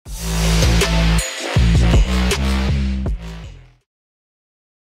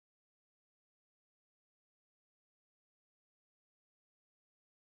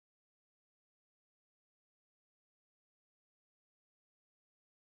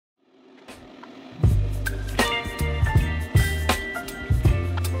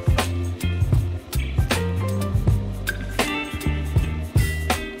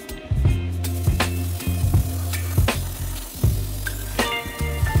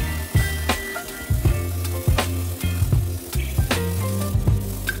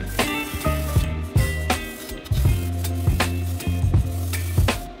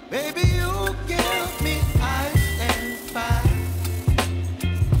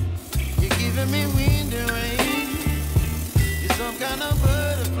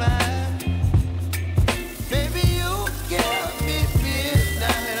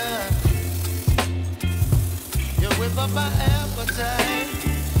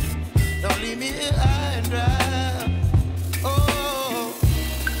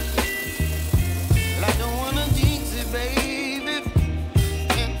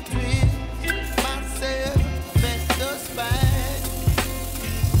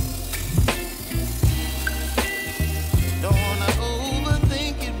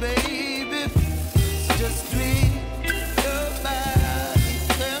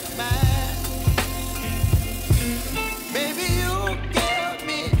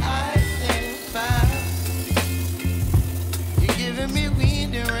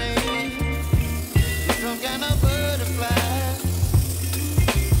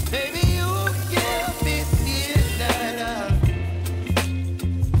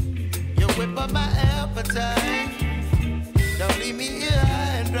up my appetite. Don't leave me here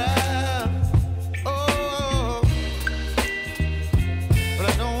high and dry. Oh, but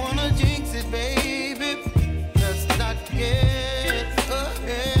I don't wanna jinx it, baby. Let's not get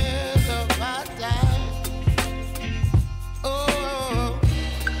ahead of my time. Oh,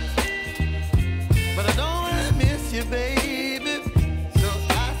 but I don't wanna miss you, baby. So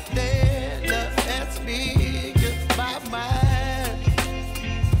I stand up and speak my mind.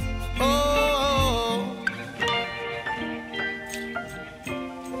 Oh.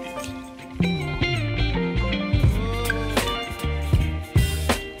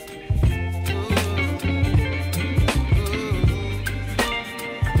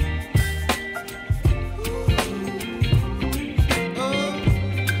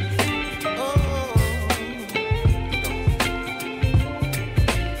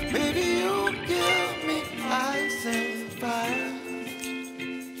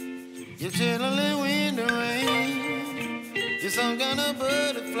 Chilling wind and rain, you're some kind of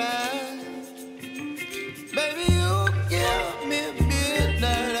butterfly. Baby, you give me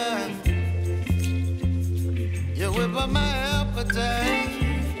midnight. You whip up my appetite.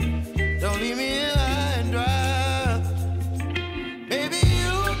 Don't leave me here high and dry. Baby,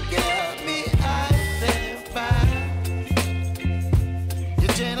 you give me ice and fire.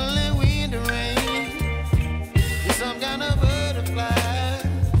 You're channeling wind and rain. You're some kind of butterfly.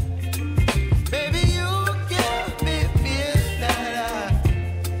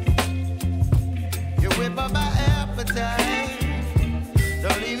 My appetite.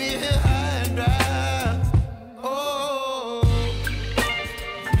 Don't leave me here high and dry. Oh,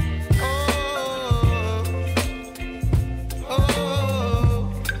 oh, oh, oh,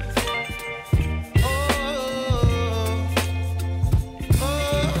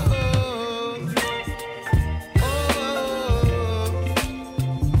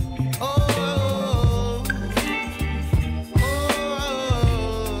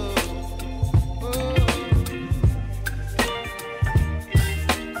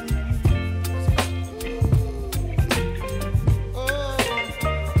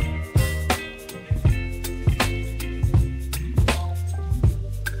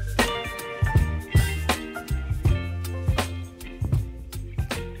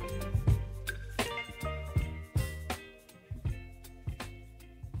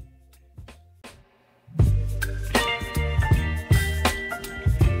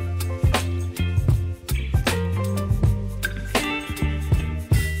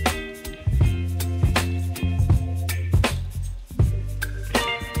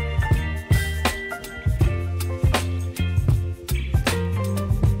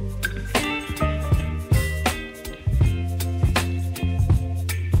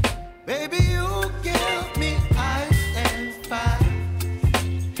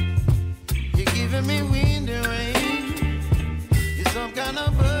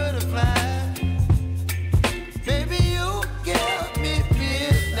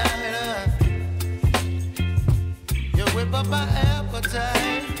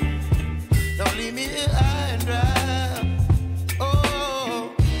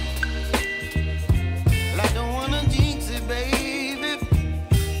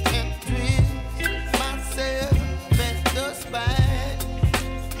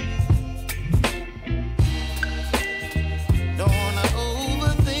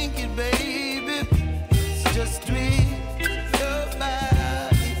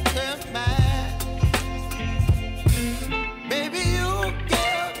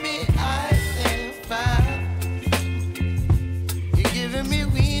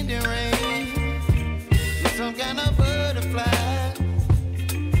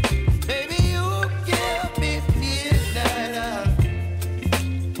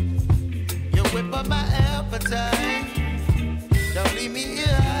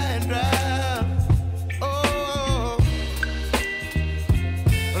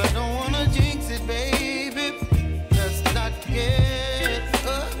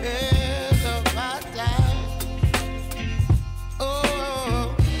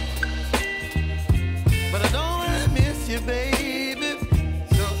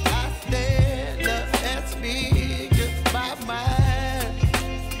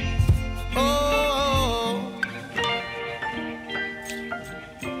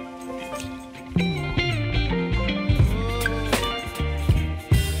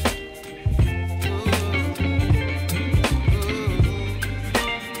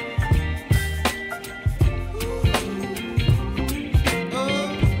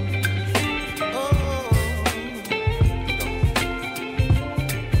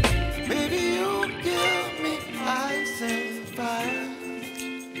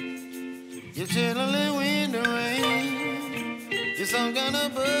 You're channeling wind and rain. You're some kind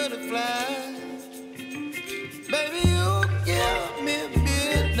of butterfly. Baby, you give me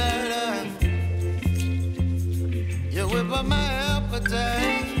midnight. You whip up my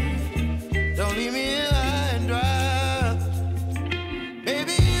appetite. Don't leave me here high and dry.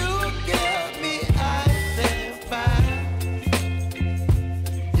 Baby, you give me ice and fire.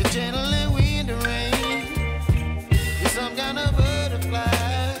 You're channeling wind and rain. You're some kind of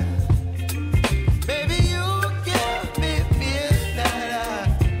butterfly. Baby, you give me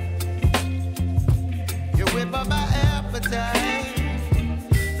midnight. You whip up my appetite.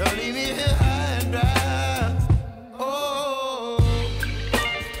 Don't leave me here high and dry.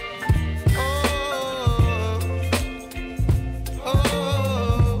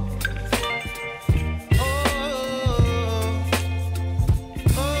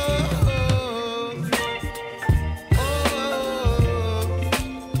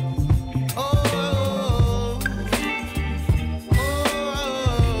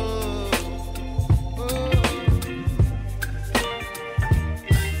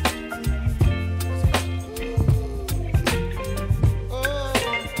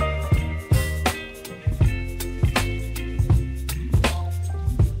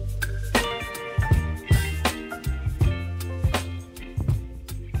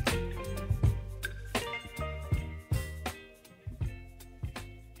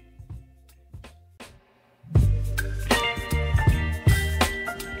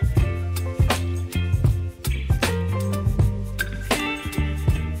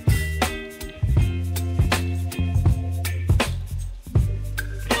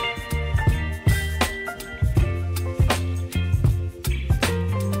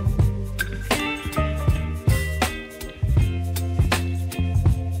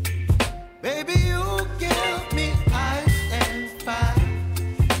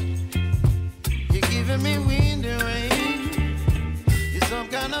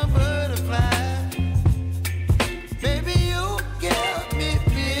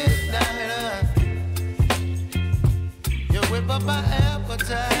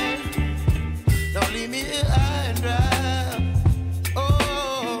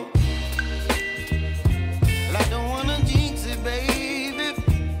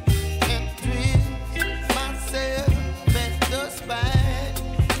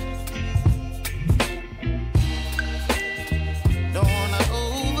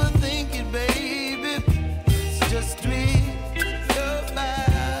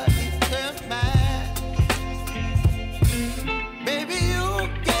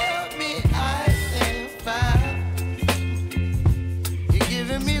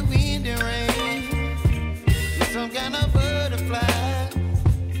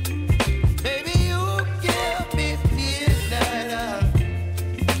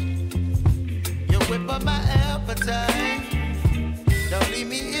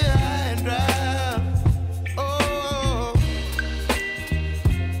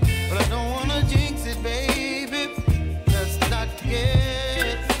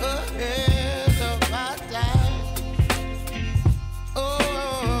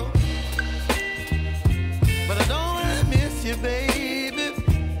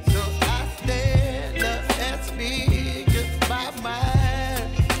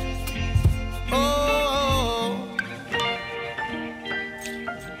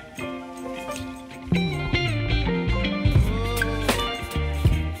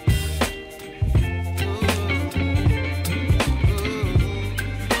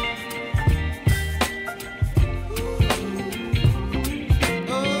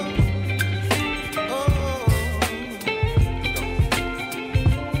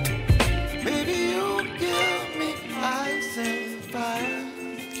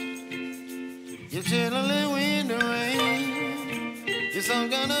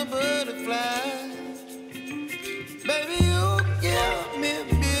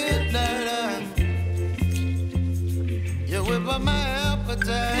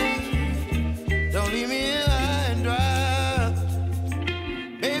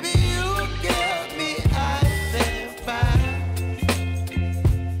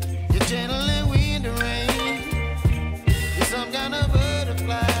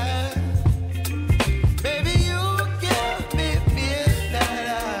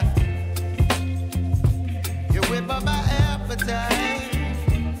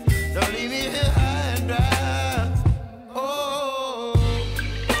 Don't leave me here high and dry. Oh.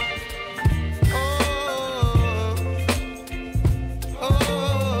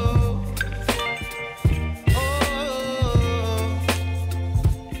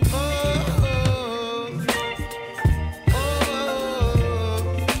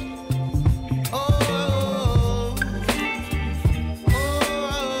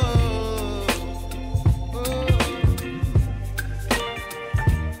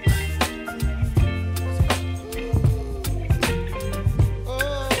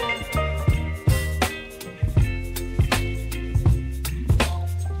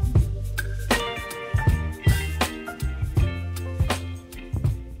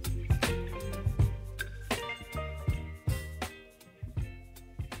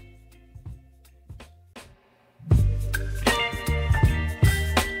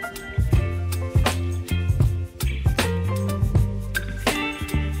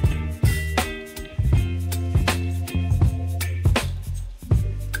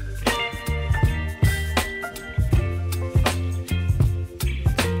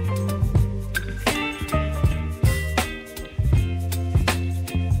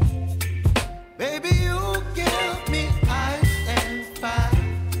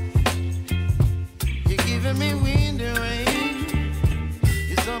 giving me wind and rain.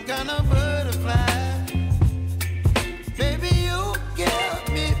 You're some kind of butterfly. Baby, you give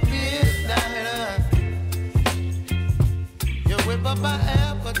me midnight. You whip up my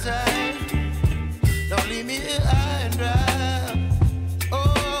appetite. Don't leave me here high and dry.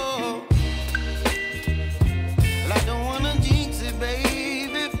 Oh, well, I don't wanna jinx it,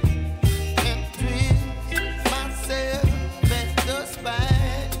 baby, and twist myself at the spine.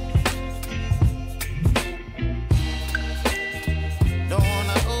 Don't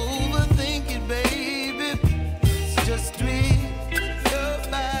wanna overthink it, baby. It's just twist your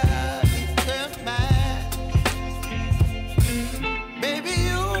body and mine. Baby,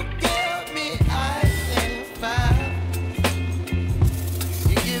 you give me ice and fire.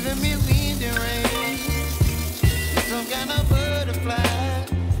 You're giving me wind and rain. You're some kind of butterfly.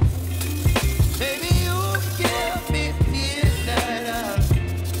 Baby, you give me midnight.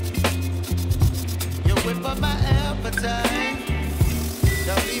 You whip up my appetite.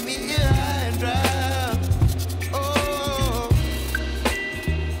 Don't leave me here high and dry. Oh,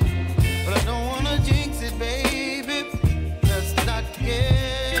 but I don't wanna jinx it, baby. Let's not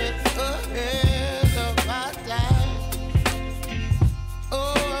get ahead of my time.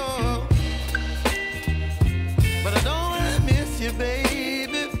 Oh, but I don't wanna miss you,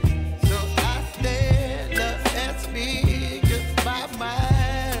 baby. So I stand up and speak my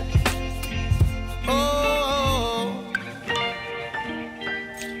mind. Oh.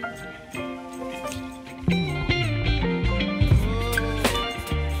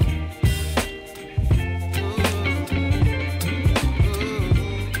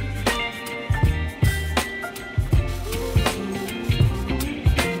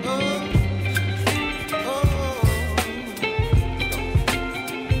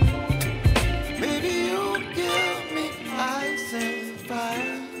 Baby, you give me ice and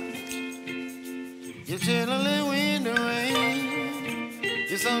fire. You're chilling wind and rain.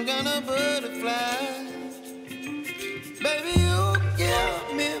 You're some kind of butterfly. Baby, you give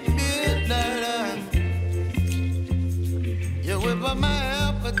me midnight. You whip up my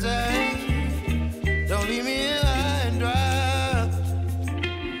appetite. Don't leave me here high and dry.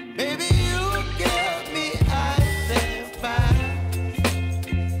 Baby, you give me ice and fire.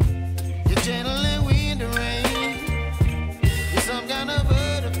 You're channeling wind and rain. You're some kind of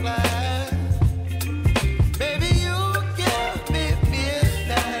butterfly. Baby, you give me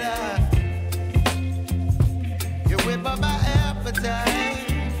midnight.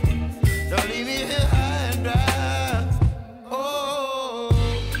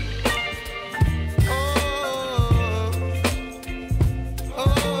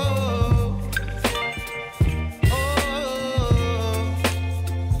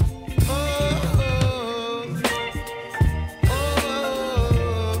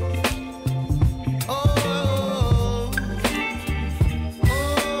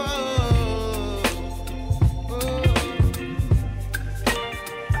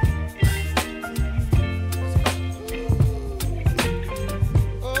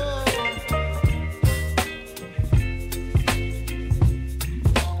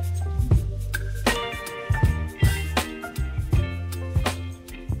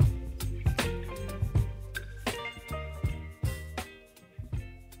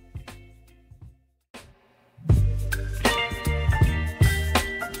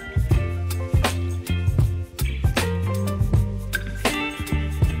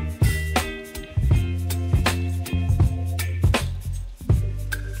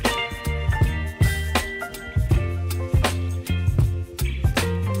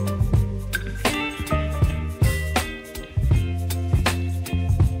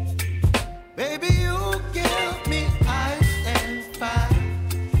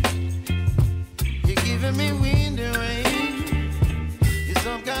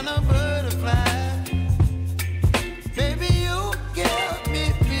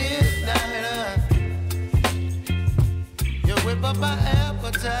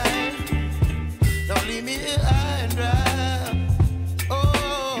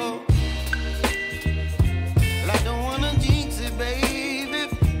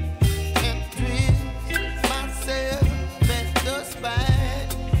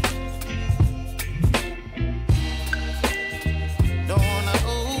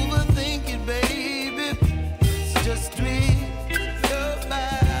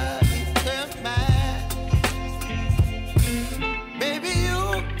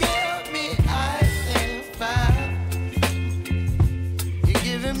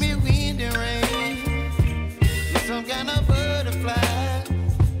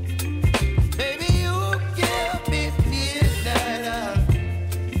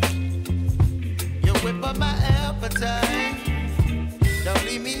 up my appetite. Don't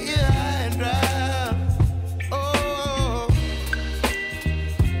leave me here high and dry. Oh,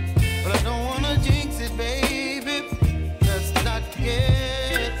 but I don't wanna jinx it, baby. Let's not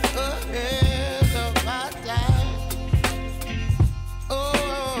get ahead of my time.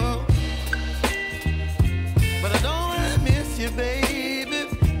 Oh, but I don't wanna miss you, baby.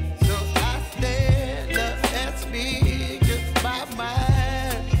 So I stand up and speak my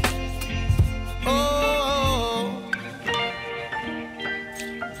mind. Oh.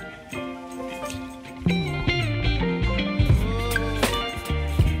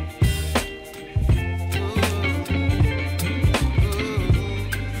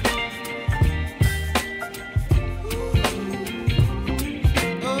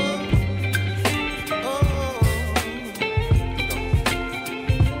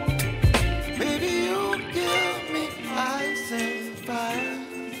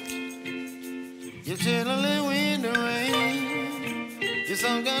 You're chilling wind and rain. You're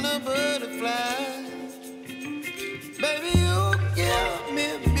some kind of butterfly. Baby, you give me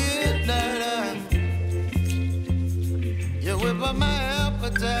midnight. You whip up my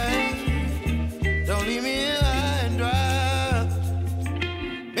appetite. Don't leave me here high and dry.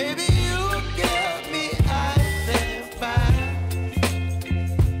 Baby, you give me ice and fire.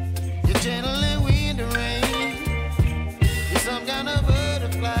 You're channeling wind and rain. You're some kind of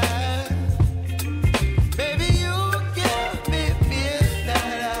butterfly.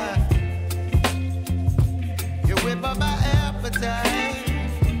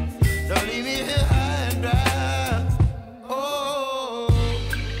 Don't leave me here high and dry. Oh,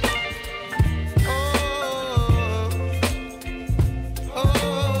 oh, oh, oh,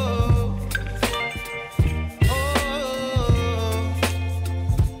 oh,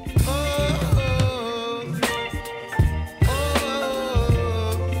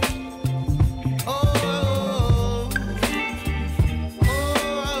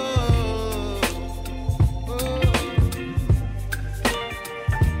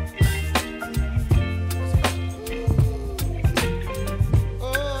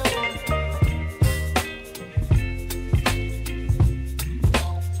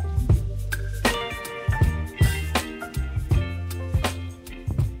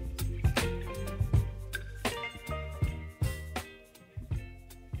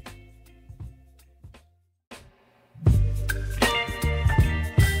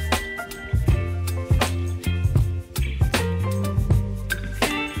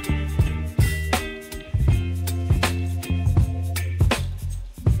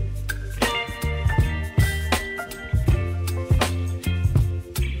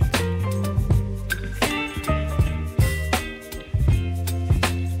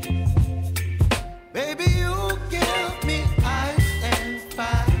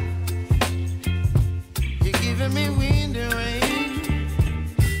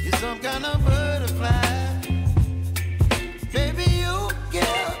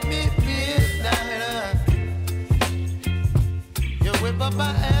 up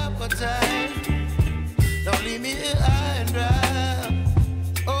my appetite. Don't leave me here high and dry.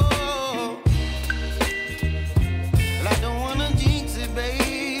 Oh, well, I don't wanna jinx it,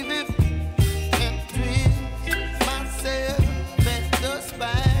 baby, and twist myself at the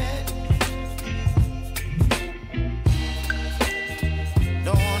spine.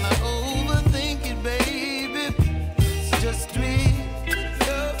 Don't wanna overthink it, baby. It's just twist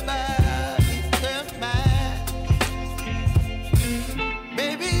your body and mine.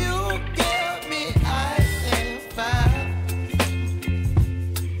 Baby, you give me ice and fire.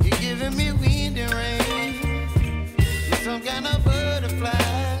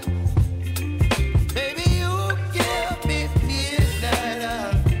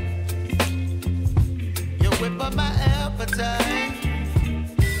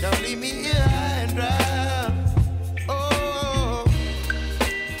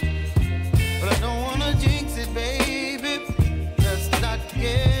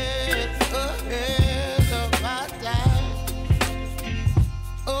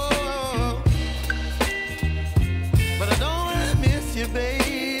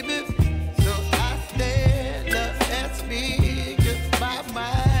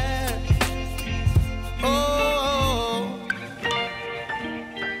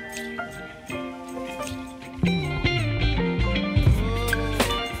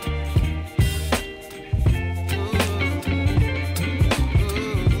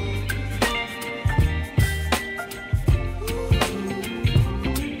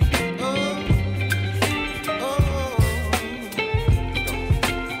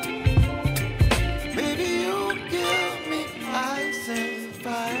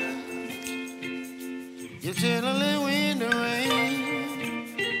 You're channeling wind and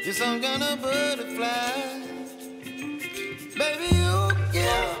rain. You're some kind of butterfly. Baby, you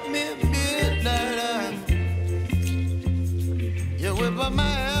give me midnight. You whip up my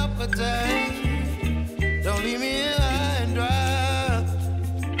appetite. Don't leave me here high and dry.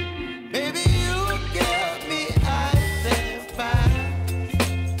 Baby, you give me ice and fire.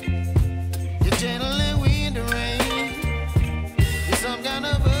 You're channeling wind and rain. You're some kind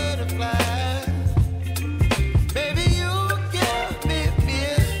of butterfly.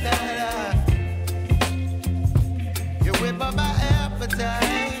 By my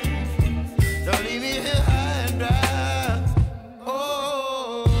appetite, don't leave me here high and dry.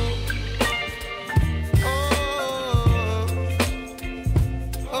 Oh, oh, oh,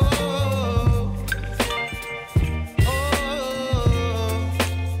 oh, oh,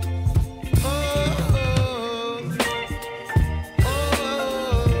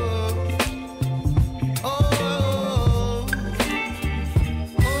 oh.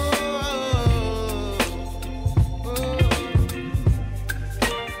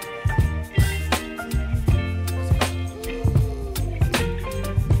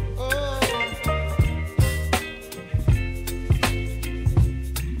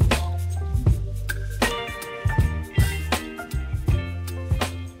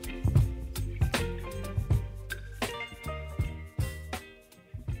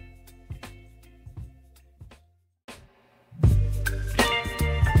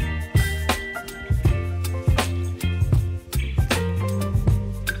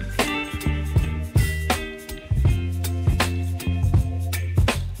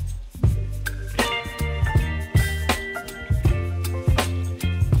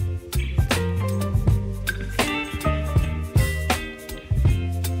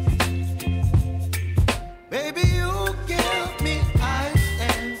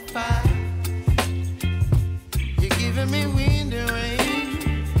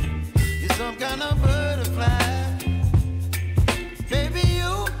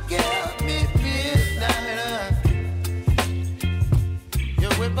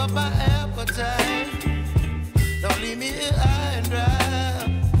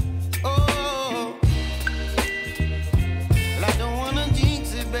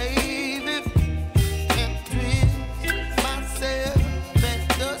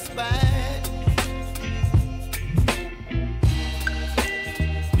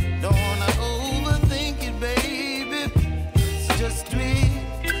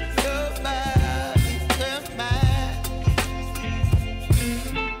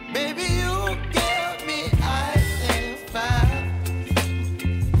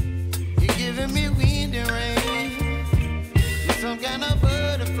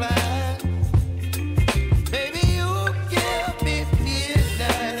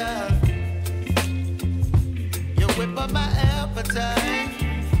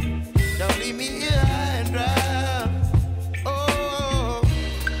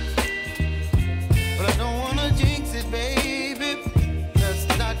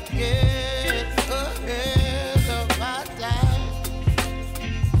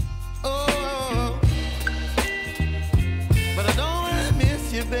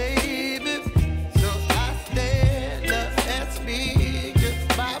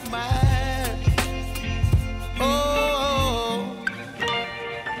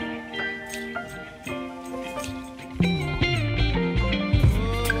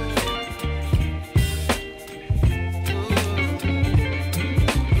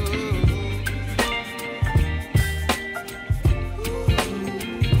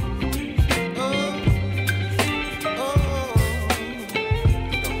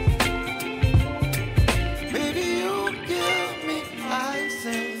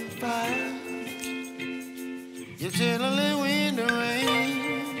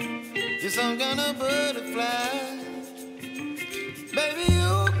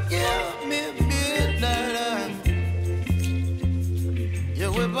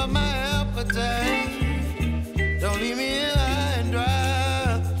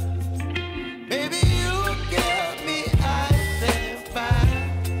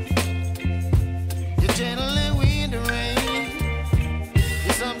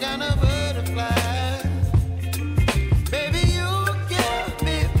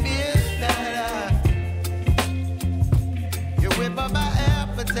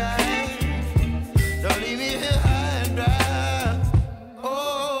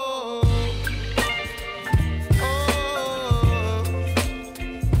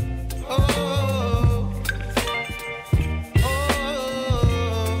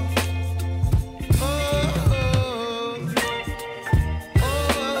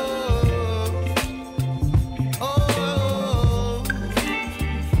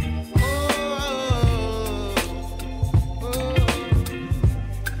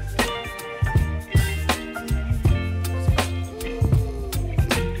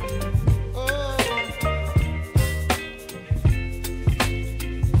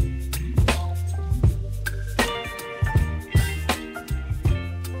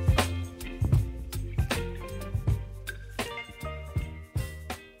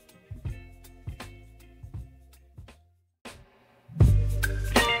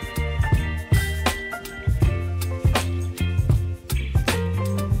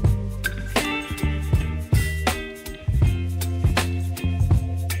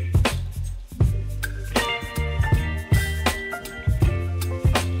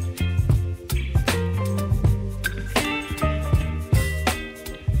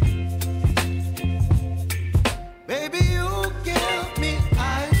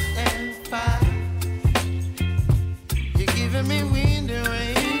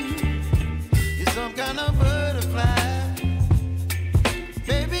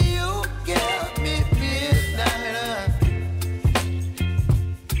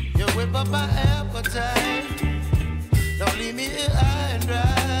 whip up my appetite. Don't leave me here high and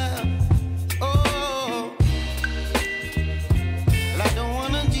dry. Oh, well, I don't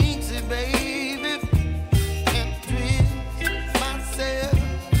wanna jinx it, baby, and twist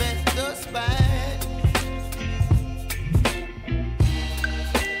myself at the spine.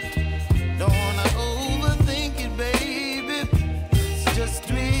 Don't wanna overthink it, baby. It's just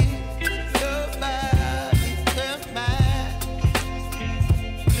twist your body and mine.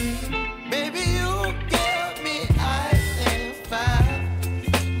 Baby, you give me ice and fire.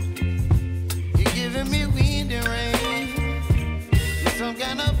 You're giving me wind and rain. You're some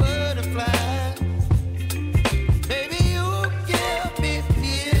kind of butterfly. Baby, you give me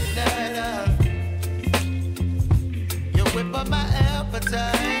midnight. You whip up my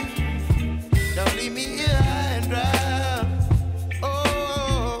appetite. Don't leave me here high and dry.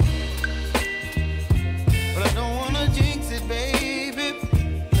 Oh, but I don't wanna jinx it, baby.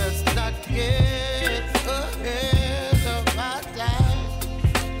 Let's not get ahead of my time.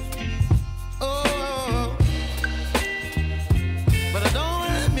 Oh, but I don't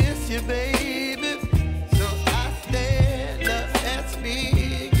wanna miss you, baby. So I stand up and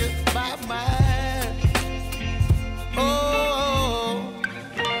speak my mind. Oh.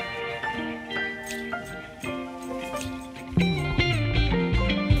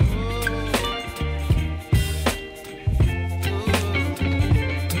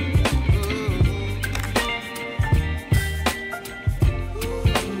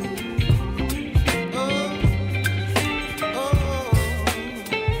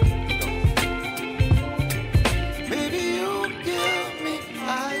 Baby, you give me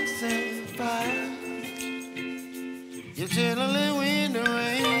ice and fire. You're chilling wind and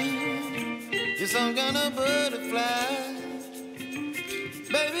rain. You're some kind of butterfly.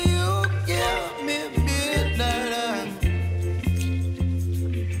 Baby, you give me midnight.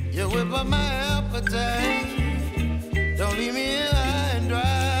 You whip up my appetite. Don't leave me